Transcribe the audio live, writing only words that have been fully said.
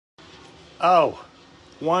Oh,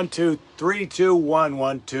 1, 2, 3, 2, 1,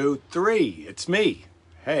 1, 2, 3. It's me.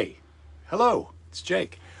 Hey, hello. It's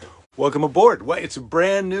Jake. Welcome aboard. Well, it's a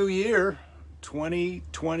brand new year,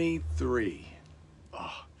 2023.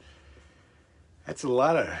 Oh, that's a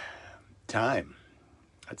lot of time.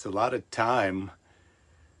 That's a lot of time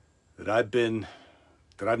that I've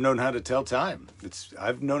known how to tell time.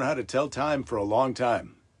 I've known how to tell time for a long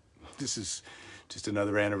time. This is just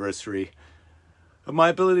another anniversary of my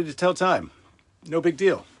ability to tell time. No big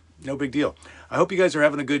deal. No big deal. I hope you guys are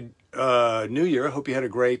having a good New Year. I hope you had a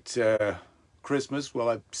great Christmas. Well,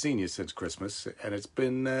 I've seen you since Christmas, and it's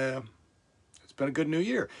been a good New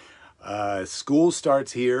Year. School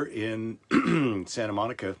starts here in Santa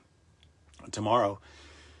Monica tomorrow,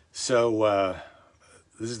 so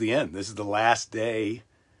this is the end. This is the last day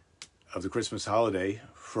of the Christmas holiday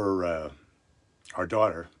for our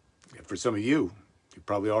daughter. For some of you, you're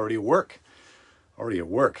probably already at work. Already at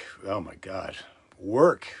work. Oh my God.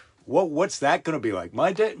 Work. What's that going to be like?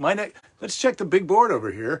 My next. Let's check the big board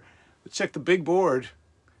over here. Let's check the big board.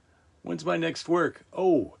 When's my next work?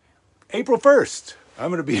 Oh, April 1st.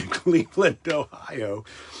 I'm going to be in Cleveland, Ohio.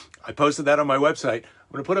 I posted that on my website.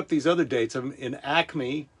 I'm going to put up these other dates. I'm in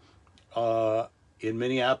Acme, in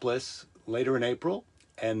Minneapolis later in April.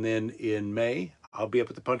 And then in May, I'll be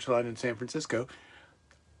up at the Punchline in San Francisco.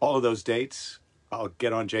 All of those dates, I'll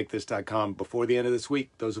get on jakethis.com before the end of this week.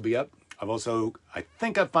 Those will be up. I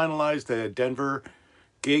think I've finalized the Denver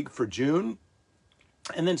gig for June.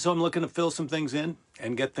 And then so I'm looking to fill some things in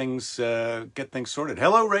and get things sorted.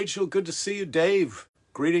 Hello, Rachel. Good to see you. Dave,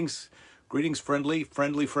 greetings, friendly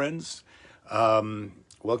friends.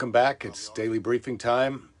 Welcome back. It's daily briefing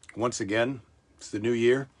time. Once again, it's the new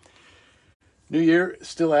year. New year,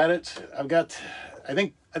 still at it. I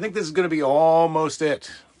think this is going to be almost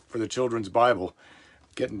it for the Children's Bible.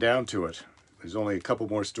 Getting down to it. There's only a couple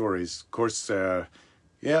more stories. Of course, I'm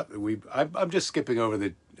just skipping over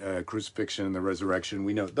the crucifixion and the resurrection.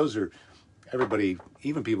 We know those are everybody,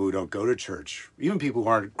 even people who don't go to church, even people who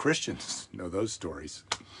aren't Christians know those stories.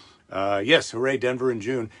 Yes, hooray, Denver in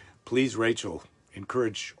June. Please, Rachel,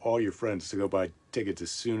 encourage all your friends to go buy tickets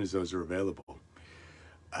as soon as those are available.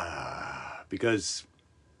 Because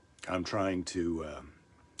I'm trying to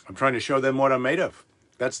show them what I'm made of.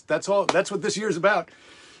 That's all. That's what this year's about.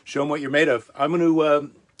 Show them what you're made of. I'm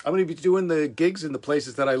going to be doing the gigs in the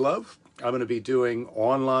places that I love. I'm going to be doing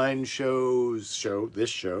online shows.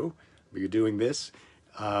 We're doing this.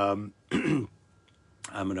 I'm going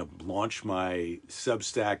to launch my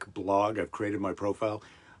Substack blog. I've created my profile.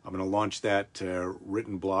 I'm going to launch that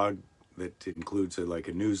written blog that includes a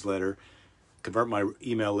newsletter. Convert my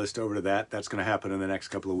email list over to that. That's going to happen in the next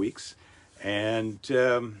couple of weeks. And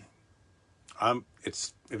if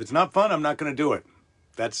it's not fun, I'm not going to do it.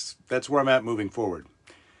 That's where I'm at moving forward.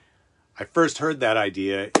 I first heard that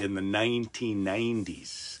idea in the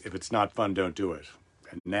 1990s. If it's not fun, don't do it.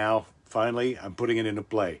 And now, finally, I'm putting it into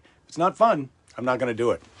play. If it's not fun, I'm not going to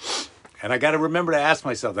do it. And I got to remember to ask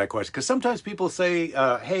myself that question, because sometimes people say,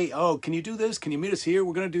 "Hey, can you do this? Can you meet us here?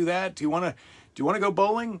 We're going to do that. Do you want to go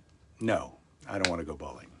bowling?" No, I don't want to go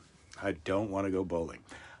bowling. I don't want to go bowling.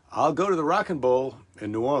 I'll go to the Rock and Bowl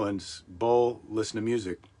in New Orleans, bowl, listen to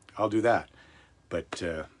music. I'll do that. But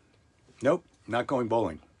nope, not going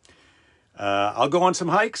bowling. I'll go on some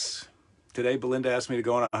hikes. Today, Belinda asked me to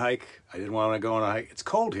go on a hike. I didn't want to go on a hike. It's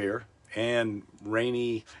cold here and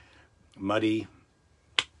rainy, muddy.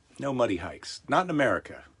 No muddy hikes. Not in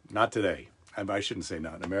America. Not today. I shouldn't say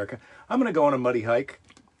not in America. I'm going to go on a muddy hike.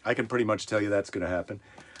 I can pretty much tell you that's going to happen.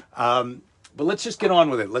 But let's just get on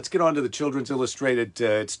with it. Let's get on to the Children's Illustrated.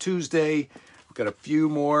 It's Tuesday. We've got a few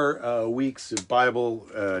more weeks of Bible,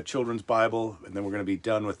 Children's Bible, and then we're going to be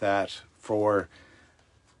done with that for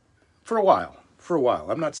a while.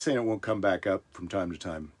 I'm not saying it won't come back up from time to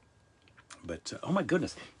time. But, oh my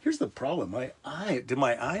goodness, here's the problem. Did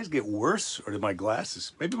my eyes get worse, or did my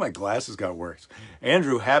glasses? Maybe my glasses got worse.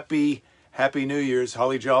 Andrew, happy New Year's.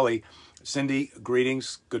 Holly jolly. Cindy,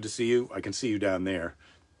 greetings. Good to see you. I can see you down there.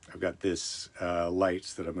 I've got this light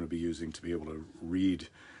that I'm going to be using to be able to read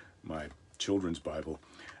my children's Bible.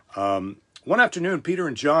 One afternoon, Peter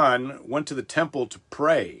and John went to the temple to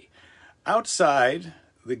pray. Outside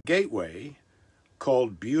the gateway,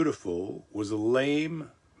 called Beautiful, was a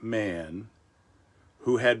lame man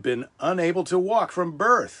who had been unable to walk from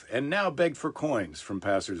birth and now begged for coins from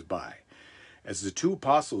passers-by. As the two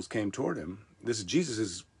apostles came toward him, Jesus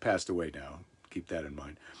has passed away now, keep that in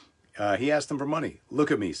mind. He asked them for money. "Look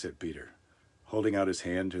at me," said Peter, holding out his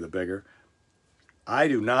hand to the beggar. "I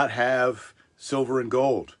do not have silver and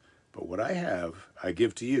gold, but what I have I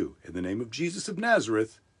give to you. In the name of Jesus of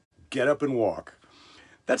Nazareth, get up and walk."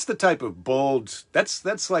 That's the type of bold,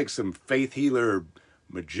 that's like some faith healer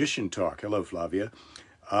magician talk. Hello, Flavia.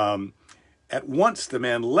 At once the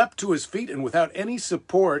man leapt to his feet and without any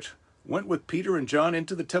support went with Peter and John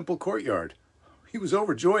into the temple courtyard. He was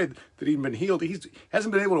overjoyed that he'd been healed. He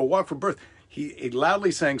hasn't been able to walk from birth. He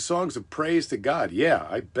loudly sang songs of praise to God. Yeah,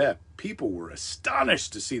 I bet. People were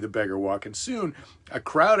astonished to see the beggar walk, and soon a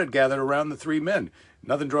crowd had gathered around the three men.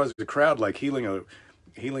 Nothing draws a crowd like healing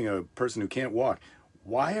a person who can't walk.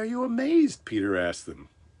 Why are you amazed? Peter asked them.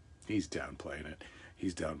 He's downplaying it.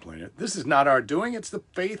 He's downplaying it. This is not our doing. It's the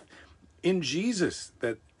faith in Jesus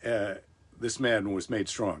that this man was made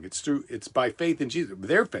strong. It's by faith in Jesus,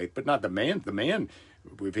 their faith, but not the man. The man,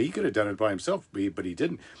 if he could have done it by himself, but he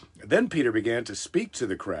didn't. Then Peter began to speak to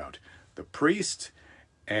the crowd. The priest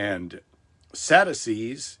and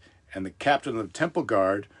Sadducees and the captain of the temple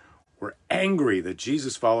guard were angry that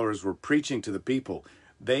Jesus' followers were preaching to the people.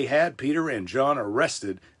 They had Peter and John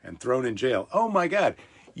arrested and thrown in jail. Oh my God.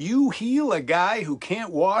 You heal a guy who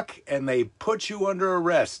can't walk and they put you under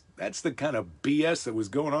arrest. That's the kind of BS that was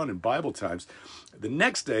going on in Bible times. The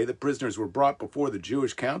next day, the prisoners were brought before the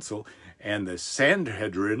Jewish council and the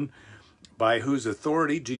Sanhedrin. By whose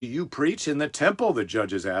authority do you preach in the temple? The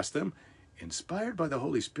judges asked them. Inspired by the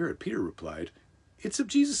Holy Spirit, Peter replied, it's of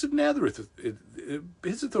Jesus of Nazareth,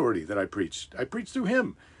 his authority that I preached. I preached through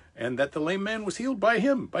him, and that the lame man was healed by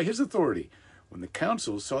him, by his authority. When the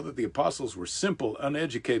council saw that the apostles were simple,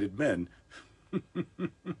 uneducated men,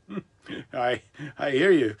 I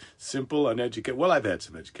hear you, simple, uneducated. Well, I've had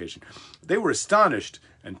some education. They were astonished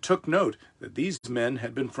and took note that these men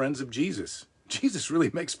had been friends of Jesus. Jesus really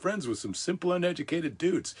makes friends with some simple, uneducated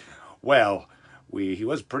dudes. Well, he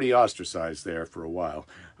was pretty ostracized there for a while.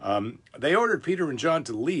 They ordered Peter and John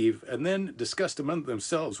to leave and then discussed among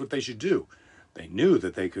themselves what they should do. They knew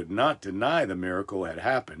that they could not deny the miracle had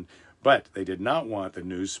happened, but they did not want the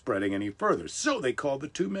news spreading any further. So they called the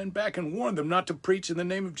two men back and warned them not to preach in the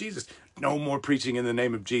name of Jesus. No more preaching in the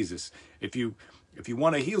name of Jesus. If you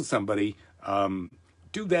want to heal somebody,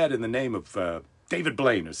 do that in the name of David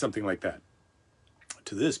Blaine or something like that.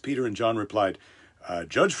 To this, Peter and John replied,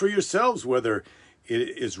 judge for yourselves whether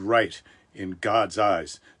it is right in God's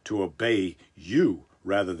eyes to obey you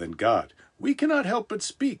rather than God. We cannot help but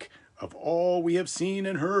speak of all we have seen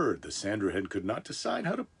and heard. The Sanhedrin could not decide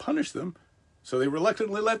how to punish them, so they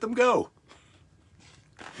reluctantly let them go.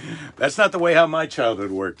 That's not the way how my childhood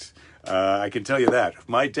worked. I can tell you that.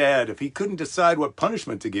 My dad, if he couldn't decide what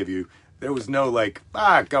punishment to give you, there was no like,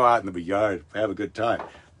 go out in the yard, have a good time.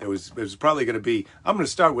 There was probably going to be, I'm going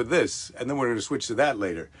to start with this, and then we're going to switch to that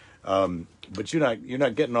later. But you're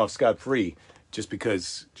not getting off scot-free just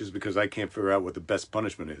because I can't figure out what the best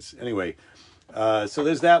punishment is. Anyway. So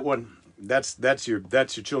there's that one. That's your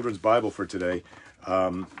children's Bible for today.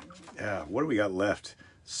 What do we got left?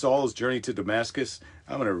 Saul's journey to Damascus.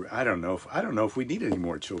 I don't know if we need any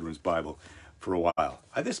more children's Bible for a while.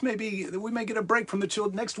 We may get a break from the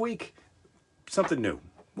children next week. Something new.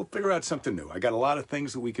 We'll figure out something new. I got a lot of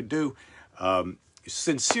things that we could do.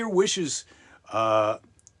 Sincere wishes.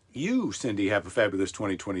 You, Cindy, have a fabulous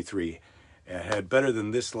 2023. Had better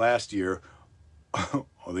than this last year. Oh,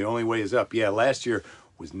 the only way is up. Yeah, last year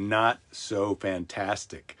was not so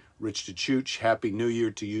fantastic. Rich to Chooch, Happy New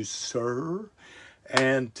Year to you, sir.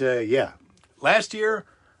 And last year,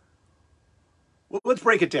 well, let's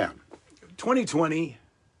break it down.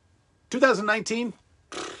 2019,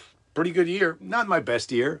 pretty good year. Not my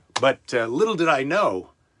best year, but little did I know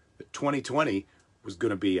that 2020 was going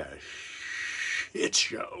to be a shit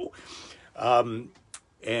show. And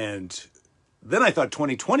then I thought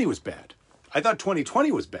 2020 was bad. And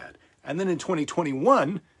then in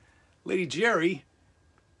 2021, Lady Jerry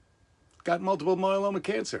got multiple myeloma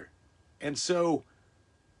cancer. And so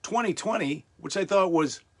 2020, which I thought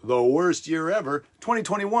was the worst year ever,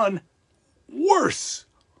 2021, worse.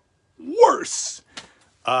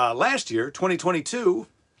 Last year, 2022,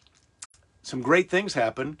 some great things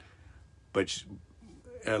happened, but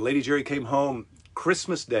Lady Jerry came home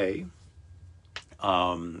Christmas Day.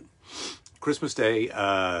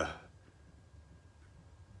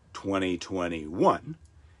 2021,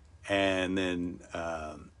 and then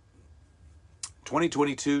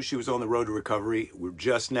 2022 she was on the road to recovery. We're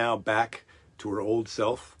just now back to her old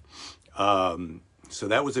self, so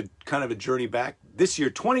that was a kind of a journey back. This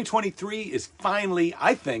year 2023 is finally,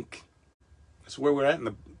 I think that's where we're at in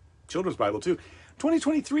the children's Bible too.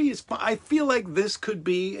 2023 is, I feel like this could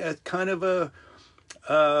be a kind of a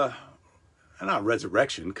not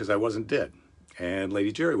resurrection, because I wasn't dead and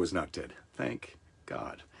Lady Jerry was not dead, thank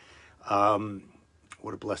God.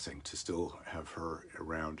 What a blessing to still have her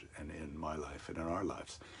around and in my life and in our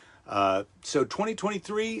lives. So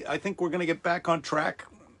 2023, I think we're going to get back on track,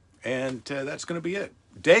 and that's going to be it.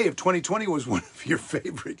 Dave, 2020 was one of your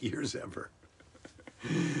favorite years ever.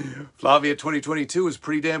 Flavia, 2022 was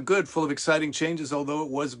pretty damn good, full of exciting changes, although it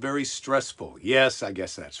was very stressful. Yes, I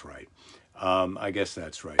guess that's right. I guess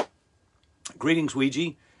that's right. Greetings,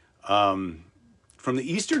 Ouija, from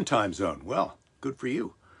the Eastern time zone. Well, good for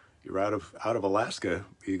you. You're out of Alaska.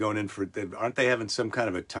 You're going in for, aren't they having some kind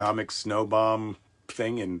of atomic snow bomb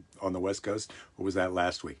thing on the West Coast? Or was that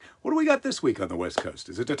last week? What do we got this week on the West Coast?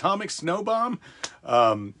 Is it atomic snow bomb?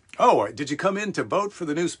 Oh, did you come in to vote for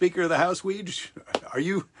the new Speaker of the House, Weege? Are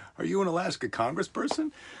you an Alaska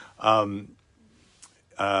congressperson?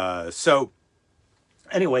 So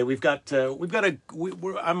anyway, I'm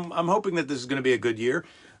hoping that this is going to be a good year.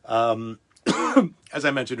 As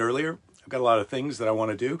I mentioned earlier, I've got a lot of things that I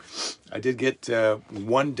want to do. I did get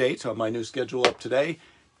one date on my new schedule up today.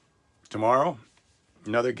 Tomorrow,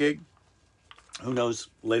 another gig. Who knows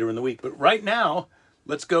later in the week. But right now,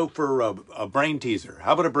 let's go for a brain teaser.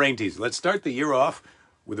 How about a brain teaser? Let's start the year off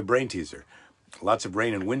with a brain teaser. Lots of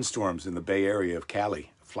rain and windstorms in the Bay Area of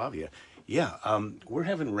Cali. Flavia. Yeah, we're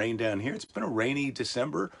having rain down here. It's been a rainy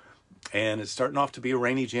December, and it's starting off to be a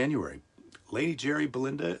rainy January. Lady Jerry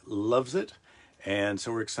Belinda loves it, and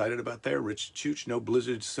so we're excited about that. Rich Chooch, no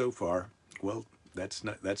blizzards so far. Well, that's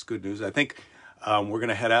good news. I think we're going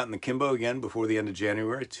to head out in the Kimbo again before the end of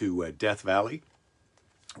January to Death Valley,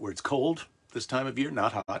 where it's cold this time of year,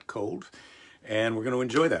 not hot, cold, and we're going to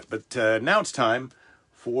enjoy that. But now it's time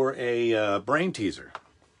for a brain teaser,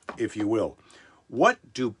 if you will.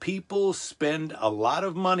 What do people spend a lot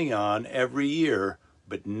of money on every year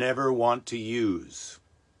but never want to use?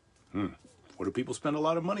 What do people spend a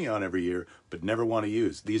lot of money on every year but never want to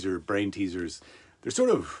use? These are brain teasers. They're sort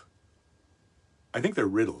of, I think they're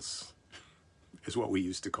riddles, is what we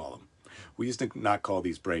used to call them. We used to not call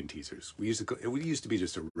these brain teasers. It used to be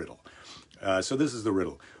just a riddle. So this is the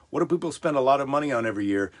riddle. What do people spend a lot of money on every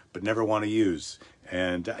year but never want to use?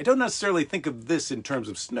 And I don't necessarily think of this in terms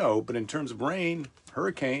of snow, but in terms of rain,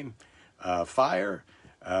 hurricane, fire,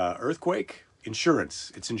 earthquake,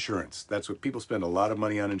 insurance. It's insurance. That's what people spend a lot of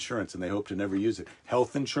money on, insurance, and they hope to never use it.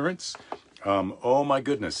 Health insurance. Oh my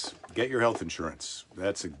goodness. Get your health insurance.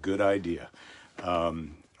 That's a good idea.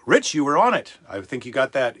 Rich, you were on it. I think you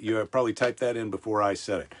got that. You probably typed that in before I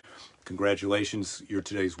said it. Congratulations. You're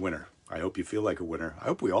today's winner. I hope you feel like a winner. I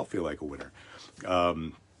hope we all feel like a winner.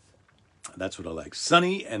 That's what I like.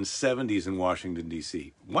 Sunny and 70s in Washington,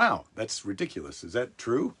 D.C. Wow, that's ridiculous. Is that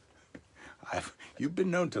true? You've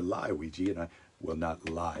been known to lie, Ouija, and I will not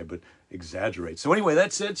lie, but exaggerate. So anyway,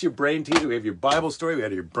 that's it. It's your brain teaser. We have your Bible story. We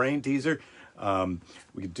had your brain teaser.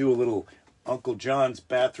 We could do a little Uncle John's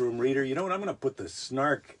bathroom reader. You know what? I'm going to put the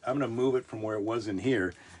snark. I'm going to move it from where it was in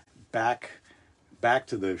here back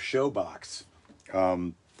to the show box.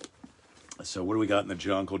 So what do we got in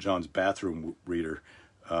the Uncle John's bathroom reader?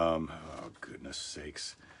 Oh goodness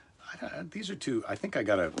sakes! These are two. I think I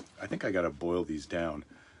gotta boil these down.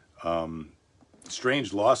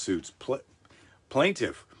 Strange lawsuits.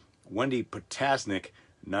 Plaintiff Wendy Potasnik,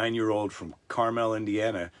 9-year-old from Carmel,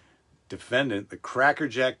 Indiana. Defendant, the Cracker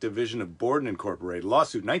Jack division of Borden Incorporated.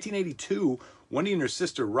 Lawsuit, 1982. Wendy and her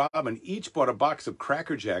sister Robin each bought a box of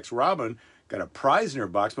Cracker Jacks. Robin got a prize in her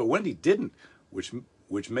box, but Wendy didn't,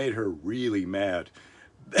 which made her really mad.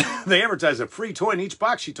 They advertised a free toy in each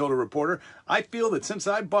box, she told a reporter. I feel that since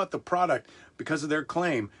I bought the product because of their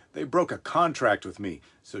claim, they broke a contract with me.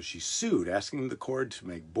 So she sued, asking the court to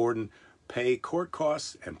make Borden pay court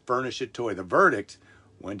costs and furnish a toy. The verdict,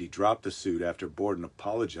 Wendy dropped the suit after Borden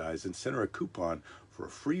apologized and sent her a coupon for a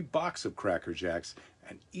free box of Cracker Jacks.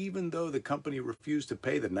 And even though the company refused to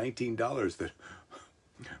pay the $19 that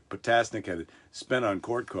Potasnik had spent on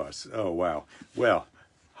court costs. Oh, wow. Well,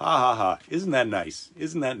 ha ha ha. Isn't that nice?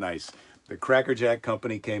 Isn't that nice? The Cracker Jack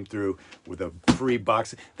company came through with a free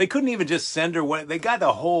box. They couldn't even just send her one. They got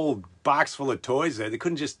a whole box full of toys there. They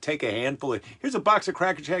couldn't just take a handful of, here's a box of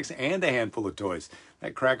Cracker Jacks and a handful of toys.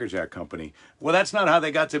 That Cracker Jack company. Well, that's not how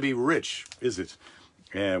they got to be rich, is it?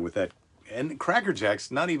 Yeah, with that. And Cracker Jack's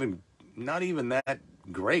not even that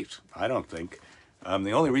great, I don't think.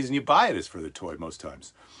 The only reason you buy it is for the toy most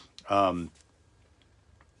times.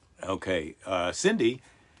 Okay, Cindy,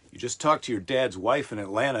 you just talked to your dad's wife in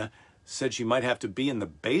Atlanta, said she might have to be in the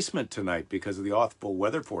basement tonight because of the awful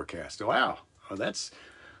weather forecast. Wow,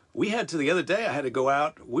 we had to the other day, I had to go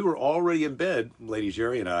out. We were already in bed, Lady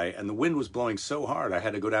Jerry and I, and the wind was blowing so hard. I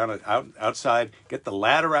had to go down outside, get the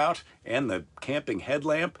ladder out and the camping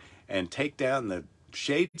headlamp and take down the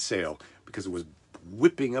shade sail because it was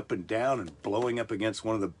whipping up and down and blowing up against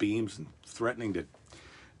one of the beams and threatening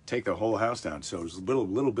take the whole house down. So it was a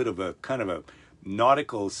little bit of a kind of a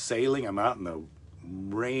nautical sailing. I'm out in the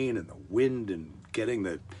rain and the wind and getting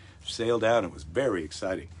the sail down. It was very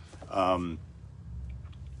exciting.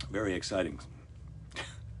 Very exciting.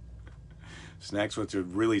 Snacks would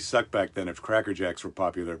have really sucked back then if Cracker Jacks were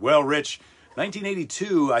popular. Well, Rich,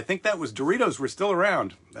 1982, I think that was Doritos were still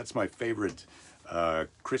around. That's my favorite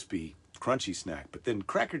crispy, crunchy snack. But then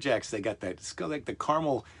Cracker Jacks, they got that, it's like the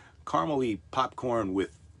caramely popcorn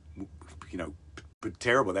with, but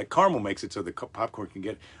terrible. That caramel makes it so the popcorn can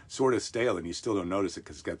get sort of stale and you still don't notice it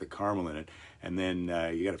because it's got the caramel in it. And then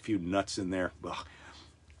you got a few nuts in there. Ugh.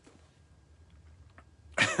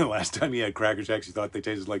 Last time you had Cracker Jacks, you thought they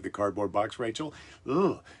tasted like the cardboard box, Rachel?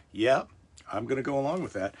 Ugh. Yeah, I'm going to go along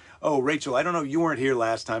with that. Oh, Rachel, I don't know. You weren't here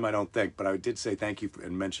last time, I don't think, but I did say thank you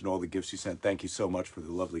and mention all the gifts you sent. Thank you so much for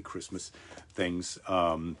the lovely Christmas things.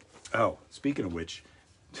 Oh, speaking of which,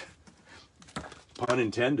 pun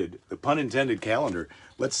intended, the pun intended calendar.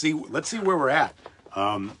 Let's see where we're at.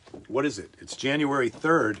 What is it? It's January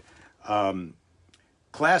 3rd.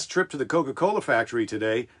 Class trip to the Coca-Cola factory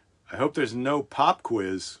today. I hope there's no pop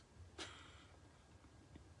quiz.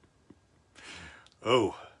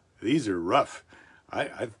 Oh, these are rough.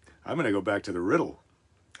 I'm going to go back to the riddle.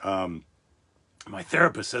 My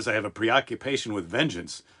therapist says I have a preoccupation with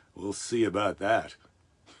vengeance. We'll see about that.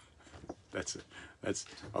 That's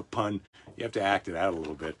a pun. You have to act it out a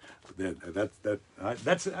little bit.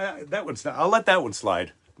 That one's. I'll let that one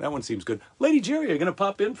slide. That one seems good. Lady Jerry, are you going to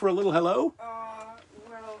pop in for a little hello?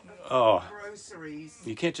 Oh. Groceries.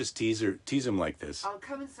 You can't just tease him like this. I'll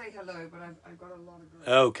come and say hello, but I've got a lot of groceries.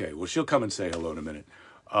 Okay, well she'll come and say hello in a minute.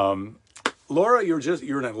 Laura,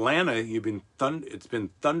 you're in Atlanta. It's been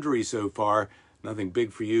thundery so far. Nothing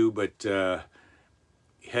big for you, but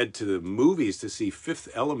head to the movies to see Fifth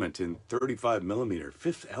Element in 35 millimeter.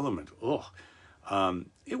 Fifth Element. Oh,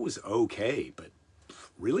 it was okay, but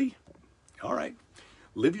really, all right.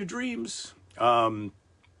 Live your dreams.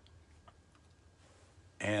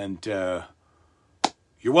 And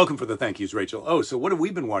you're welcome for the thank yous, Rachel. Oh, so what have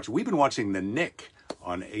we been watching? We've been watching The Knick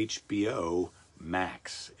on HBO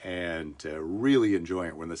Max and really enjoying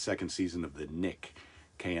it. We're in the second season of The Knick,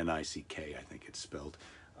 K-N-I-C-K, I think it's spelled,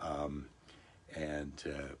 and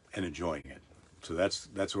enjoying it. So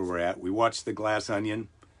that's where we're at. We watched The Glass Onion.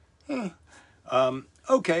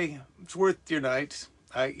 Okay, it's worth your night.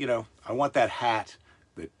 I want that hat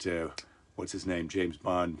that what's his name, James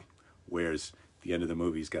Bond wears. At the end of the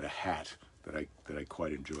movie, he's got a hat that I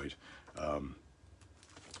quite enjoyed.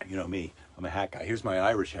 You know me, I'm a hat guy. Here's my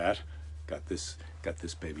Irish hat. Got this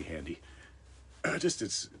baby handy.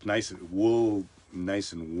 It's nice and wool,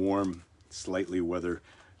 nice and warm, slightly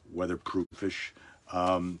weatherproofish.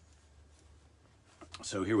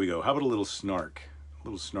 So here we go. How about a little snark? A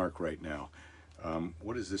little snark right now.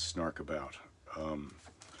 What is this snark about?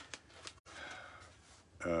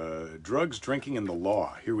 Drugs, drinking, and the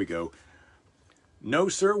law. Here we go. No,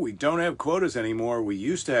 sir, we don't have quotas anymore. We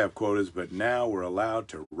used to have quotas, but now we're allowed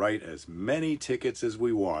to write as many tickets as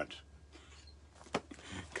we want.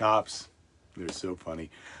 Cops, they're so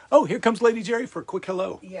funny. Oh, here comes Lady Jerry for a quick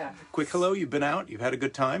hello. Yeah. Quick hello, you've been out? You've had a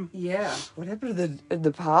good time? Yeah. What happened to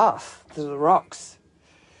the path, to the rocks?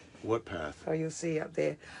 What path? Oh, you'll see up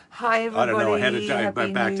there. Hi, everybody. I don't know. I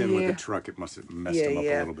backed in with Year. the truck. It must have messed him up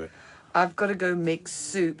a little bit. I've got to go make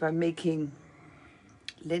soup. I'm making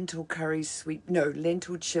lentil chili,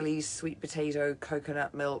 sweet potato,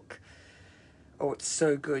 coconut milk. Oh, it's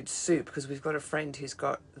so good. Soup, because we've got a friend who's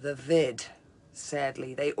got the vid,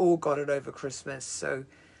 sadly. They all got it over Christmas, so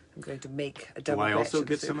I'm going to make a double batch. Do I also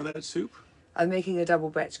get soup. some of that soup? I'm making a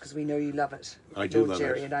double batch because we know you love it. I do love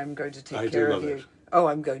Jerry, it. and I'm going to take care of you. It. Oh,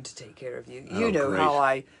 I'm going to take care of you. You Oh, know great.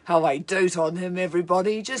 how I dote on him,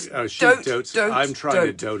 everybody. Just She dotes. I'm trying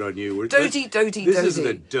to dote on you. Doty. This is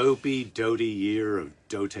the doty year of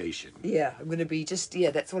dotation. Yeah, I'm going to be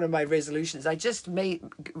that's one of my resolutions. I just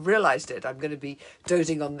realized it. I'm going to be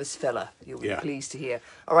doting on this fella. You'll be pleased to hear.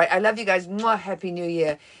 All right, I love you guys. Mwah, Happy New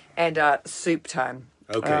Year. And soup time.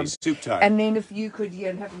 Okay, soup time. And then if you could,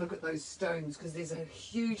 have a look at those stones, because there's a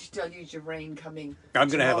huge deluge of rain coming. I'm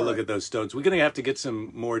going to have a look at those stones. We're going to have to get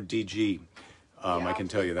some more DG. I can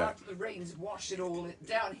tell you that. After the rains wash it all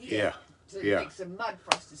down here. To make some mud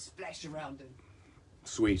for us to splash around in.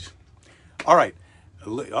 Sweet. All right.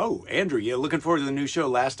 Oh, Andrew, looking forward to the new show,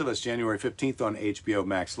 Last of Us, January 15th on HBO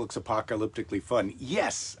Max. Looks apocalyptically fun.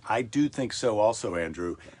 Yes, I do think so also,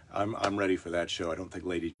 Andrew. I'm ready for that show. I don't think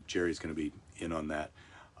Lady Jerry's going to be in on that.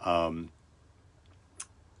 But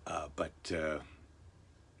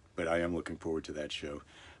I am looking forward to that show. I'm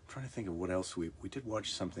trying to think of what else we did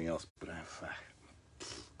watch something else, but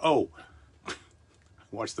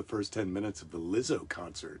watched the first 10 minutes of the Lizzo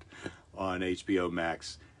concert on HBO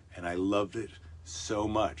Max, and I loved it so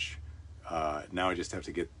much. Now I just have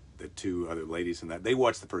to get the two other ladies in that. They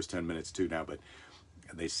watched the first 10 minutes too now, but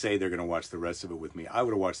they say they're going to watch the rest of it with me. I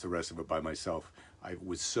would have watched the rest of it by myself. I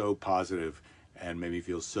was so positive and made me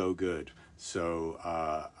feel so good. So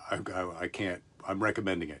I can't, I'm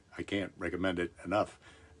recommending it. I can't recommend it enough.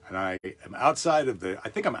 And I am outside of I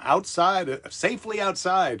think I'm safely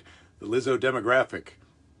outside the Lizzo demographic,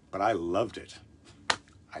 but I loved it.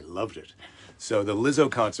 I loved it. So the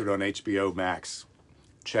Lizzo concert on HBO Max,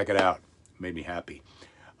 check it out. Made me happy.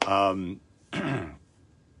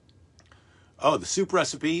 Oh, the soup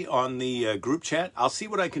recipe on the group chat. I'll see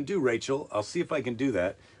what I can do, Rachel. I'll see if I can do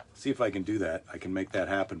that. I can make that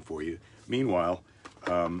happen for you. Meanwhile,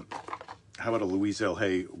 how about a Louise L.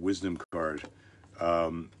 Hay wisdom card?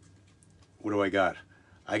 What do I got?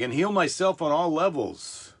 I can heal myself on all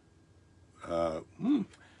levels.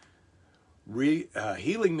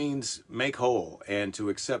 Healing means make whole and to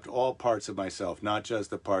accept all parts of myself, not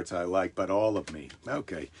just the parts I like, but all of me.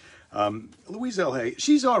 Okay. Louise L. Hay,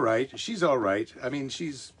 she's all right. She's all right. I mean,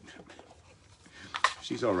 she's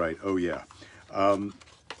all right. Oh, yeah.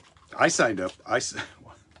 I signed up. I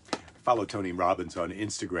follow Tony Robbins on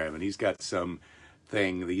Instagram, and he's got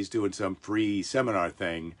he's doing some free seminar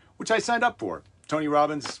thing, which I signed up for. Tony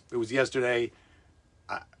Robbins, it was yesterday,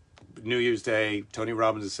 New Year's Day. Tony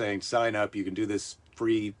Robbins is saying, sign up. You can do this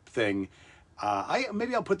free thing.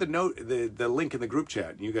 Maybe I'll put the link in the group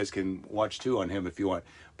chat, and you guys can watch too on him if you want.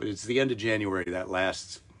 But it's the end of January, that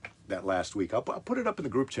last week. I'll put it up in the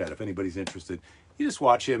group chat if anybody's interested. You just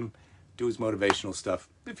watch him do his motivational stuff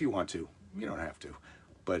if you want to. You don't have to,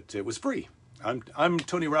 but it was free. I'm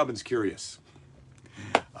Tony Robbins curious.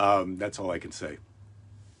 That's all I can say.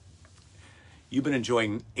 You've been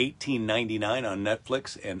enjoying 1899 on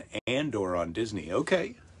Netflix and Andor on Disney.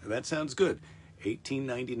 Okay, that sounds good.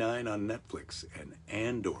 1899 on Netflix and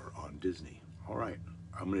Andor on Disney. All right,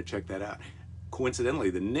 I'm going to check that out.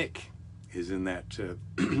 Coincidentally, the Nick is in that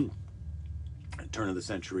turn of the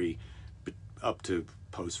century up to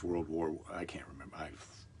post-World War. I can't remember.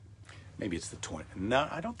 Maybe it's the 20s. No,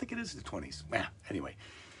 I don't think it is the 20s. Anyway,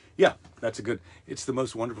 yeah, it's the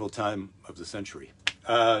most wonderful time of the century.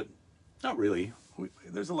 Not really.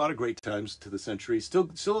 There's a lot of great times to the century. Still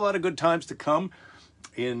a lot of good times to come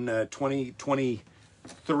in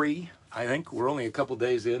 2023. I think we're only a couple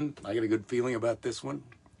days in. I got a good feeling about this one.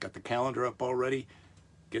 Got the calendar up already.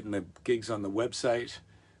 Getting the gigs on the website.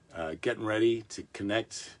 Getting ready to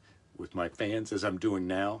connect with my fans as I'm doing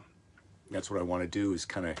now. That's what I want to do, is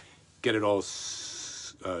kind of get it all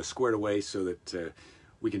squared away so that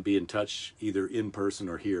we can be in touch either in person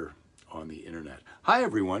or here on the internet. Hi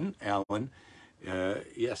everyone, Alan.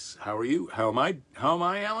 Yes, how are you? How am I,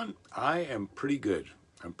 Alan? I am pretty good.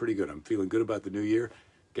 I'm feeling good about the new year.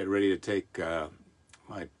 Get ready to take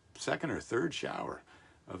my second or third shower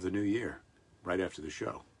of the new year right after the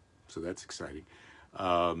show. So that's exciting.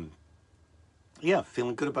 Yeah,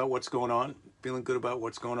 feeling good about what's going on. We've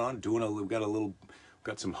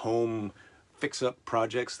got some home fix-up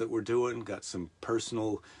projects that we're doing. Got some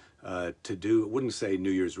personal to do. I wouldn't say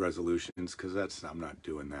New Year's resolutions, because I'm not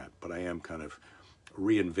doing that, but I am kind of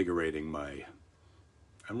reinvigorating myself.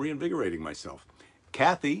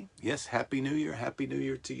 Kathy, yes, Happy New Year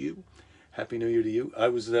to you. Happy New Year to you. I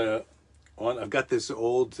was I've got this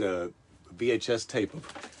old VHS tape of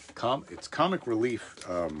it's Comic Relief,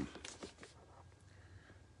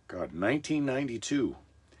 1992.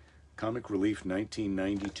 Comic Relief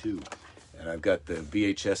 1992. And I've got the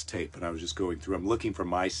VHS tape, and I was just going through. I'm looking for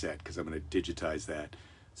my set, because I'm going to digitize that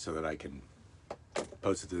so that I can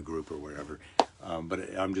post it to the group or wherever.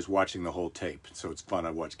 But I'm just watching the whole tape, so it's fun.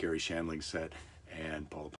 I watched Gary Shandling's set and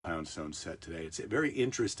Paul Poundstone's set today. It's very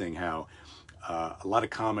interesting how a lot of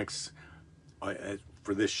comics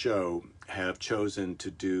for this show have chosen to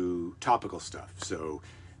do topical stuff. So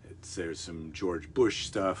there's some George Bush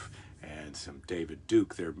stuff and some David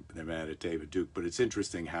Duke. They're mad at David Duke, but it's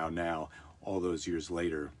interesting how now, all those years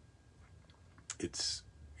later,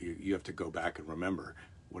 you have to go back and remember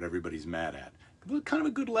what everybody's mad at. Kind of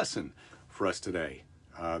a good lesson for us today,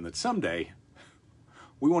 that someday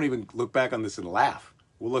we won't even look back on this and laugh.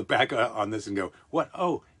 We'll look back on this and go, what?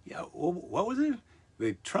 Oh, yeah, what was it?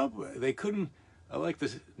 They couldn't, like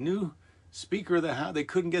the new Speaker of the House, they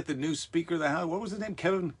couldn't get the new Speaker of the House. What was his name?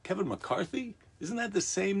 Kevin McCarthy? Isn't that the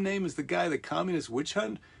same name as the guy, the communist witch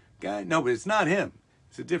hunt guy? No, but it's not him.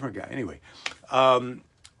 It's a different guy. Anyway,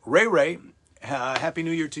 Ray, Happy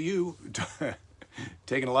New Year to you.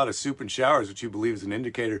 Taking a lot of soup and showers, which you believe is an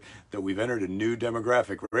indicator that we've entered a new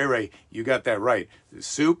demographic. Ray, you got that right.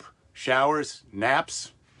 Soup, showers,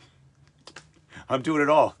 naps. I'm doing it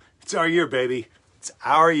all. It's our year, baby. It's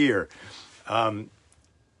our year.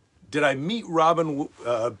 Did I meet Robin,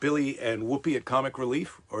 Billy, and Whoopi at Comic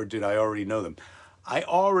Relief, or did I already know them? I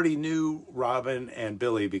already knew Robin and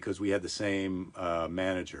Billy because we had the same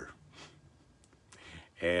manager.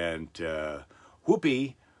 And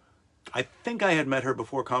Whoopi, I think I had met her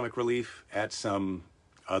before Comic Relief at some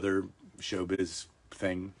other showbiz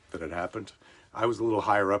thing that had happened. I was a little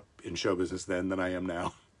higher up in show business then than I am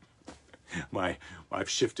now. I've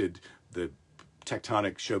shifted. The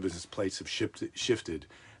tectonic show business plates have shifted,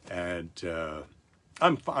 and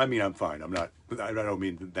I'm fine. I'm not. I don't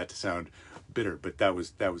mean that to sound bitter, but that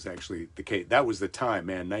was actually the case. That was the time,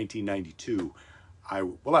 man. 1992. I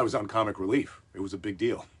was on Comic Relief. It was a big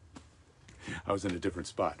deal. I was in a different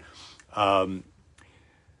spot.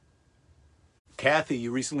 Kathy,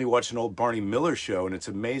 you recently watched an old Barney Miller show, and it's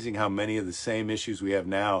amazing how many of the same issues we have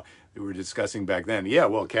now that we were discussing back then. Yeah,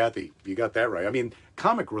 well, Kathy, you got that right. I mean,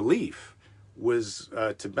 Comic Relief was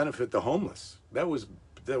to benefit the homeless. That was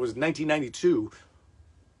 1992.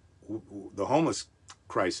 The homeless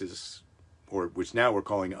crisis, or which now we're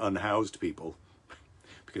calling unhoused people,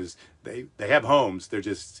 because they have homes, they're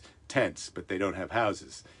just tents, but they don't have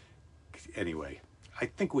houses. Anyway, I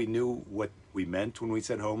think we knew what we meant when we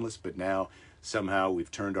said homeless, but now somehow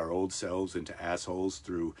we've turned our old selves into assholes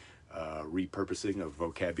through repurposing of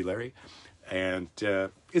vocabulary. And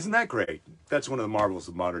isn't that great? That's one of the marvels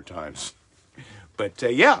of modern times. But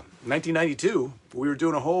yeah, 1992, we were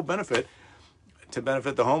doing a whole benefit to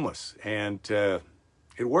benefit the homeless. And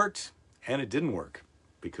it worked and it didn't work,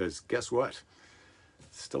 because guess what?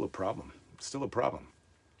 It's still a problem. It's still a problem.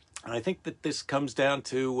 And I think that this comes down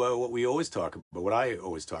to what we always talk about, what I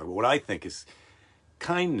always talk about, what I think is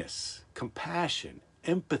kindness, compassion,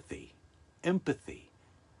 empathy,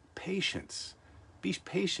 patience. Be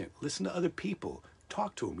patient. Listen to other people.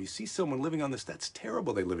 Talk to them. You see someone living on this, that's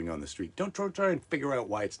terrible they're living on the street. Don't try and figure out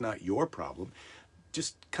why it's not your problem.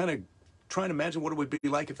 Just kind of try and imagine what it would be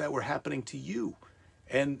like if that were happening to you.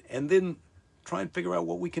 And then try and figure out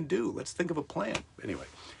what we can do. Let's think of a plan. Anyway.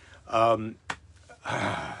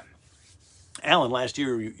 Alan, last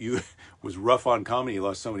year you was rough on comedy. You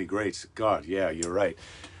lost so many greats. God, yeah, you're right.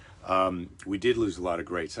 We did lose a lot of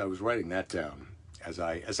greats. I was writing that down as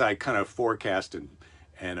I kind of forecast and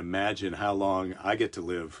imagine how long I get to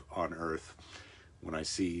live on Earth when I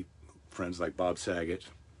see friends like Bob Saget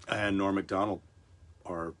and Norm Macdonald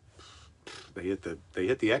they hit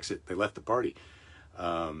the exit. They left the party.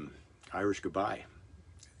 Irish goodbye.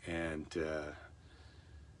 And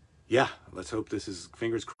yeah, let's hope this is,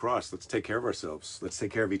 fingers crossed. Let's take care of ourselves. Let's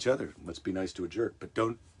take care of each other. Let's be nice to a jerk. But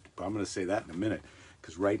I'm going to say that in a minute,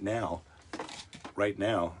 because right now,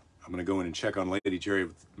 I'm going to go in and check on Lady Jerry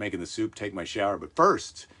making the soup, take my shower. But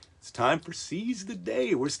first, it's time for Seize the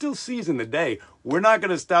Day. We're still seizing the day. We're not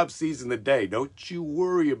going to stop seizing the day. Don't you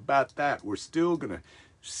worry about that. We're still going to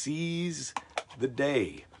seize the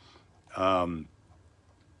day.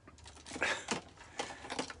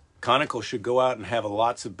 Conical should go out and have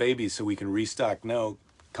lots of babies so we can restock. No,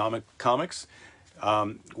 comics.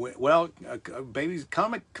 Babies,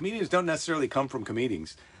 comedians don't necessarily come from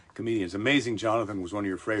comedians. Amazing Jonathan was one of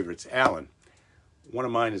your favorites. Alan, one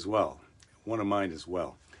of mine as well.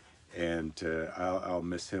 And I'll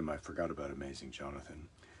miss him. I forgot about Amazing Jonathan,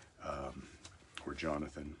 or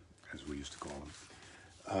Jonathan, as we used to call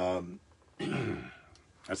him.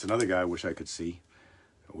 That's another guy I wish I could see.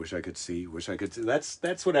 Wish I could see.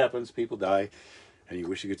 That's what happens. People die, and you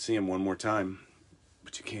wish you could see them one more time,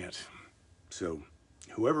 but you can't. So,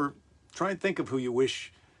 try and think of who you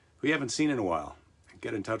haven't seen in a while, and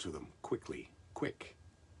get in touch with them quick,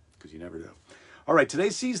 because you never know. All right,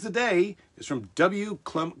 today's Seize the Day is from W.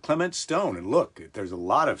 Clement Stone, and look, there's a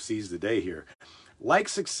lot of Seize the Day here. Like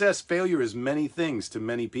success, failure is many things to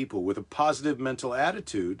many people. With a positive mental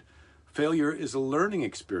attitude, failure is a learning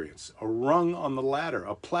experience, a rung on the ladder,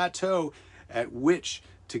 a plateau at which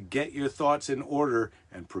to get your thoughts in order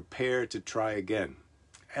and prepare to try again.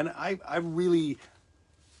 And I've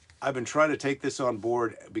been trying to take this on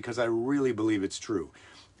board because I really believe it's true.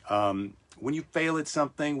 When you fail at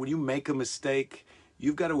something, when you make a mistake,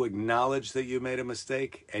 you've got to acknowledge that you made a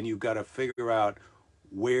mistake, and you've got to figure out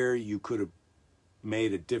where you could have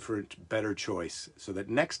made a different, better choice, so that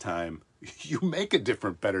next time you make a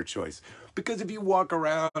different, better choice. Because if you walk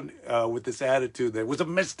around with this attitude that it was a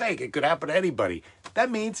mistake, it could happen to anybody, that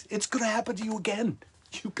means it's going to happen to you again.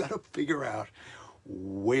 You've got to figure out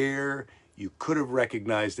where you could have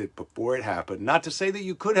recognized it before it happened. Not to say that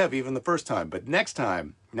you could have even the first time, but next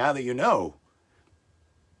time, now that you know,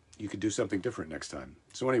 you could do something different next time.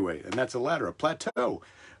 So anyway, and that's a ladder, a plateau.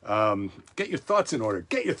 Get your thoughts in order.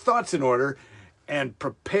 Get your thoughts in order and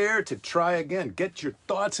prepare to try again. Get your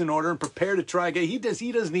thoughts in order and prepare to try again. He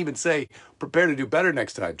doesn't even say prepare to do better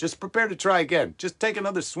next time. Just prepare to try again. Just take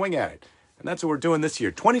another swing at it. And that's what we're doing this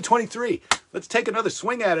year. 2023. Let's take another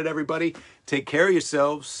swing at it, everybody. Take care of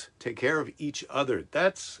yourselves. Take care of each other.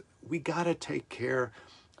 We got to take care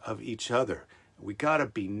of each other. We got to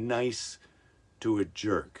be nice to a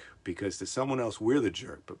jerk, because to someone else, we're the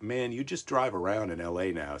jerk. But man, you just drive around in LA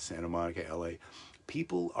now, Santa Monica, LA.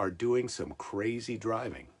 People are doing some crazy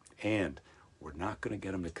driving, and we're not going to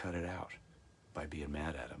get them to cut it out by being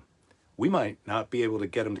mad at them. We might not be able to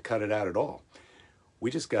get them to cut it out at all. We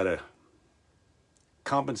just got to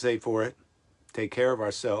compensate for it, take care of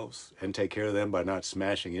ourselves, and take care of them by not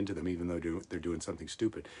smashing into them, even though they're doing something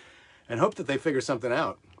stupid, and hope that they figure something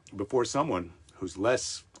out before someone who's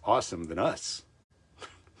less awesome than us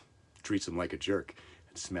treats them like a jerk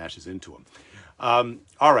and smashes into them.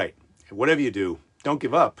 All right, whatever you do, don't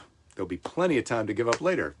give up. There'll be plenty of time to give up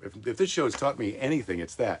later. If this show has taught me anything,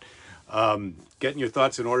 it's that. Getting your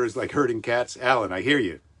thoughts in order is like herding cats. Alan, I hear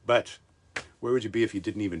you, but where would you be if you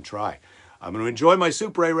didn't even try? I'm going to enjoy my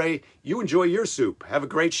soup, Ray Ray. You enjoy your soup. Have a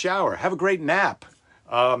great shower. Have a great nap.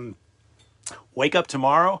 Wake up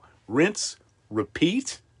tomorrow, rinse,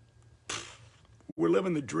 repeat. We're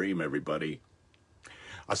living the dream, everybody.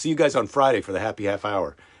 I'll see you guys on Friday for the happy half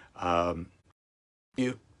hour.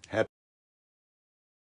 You.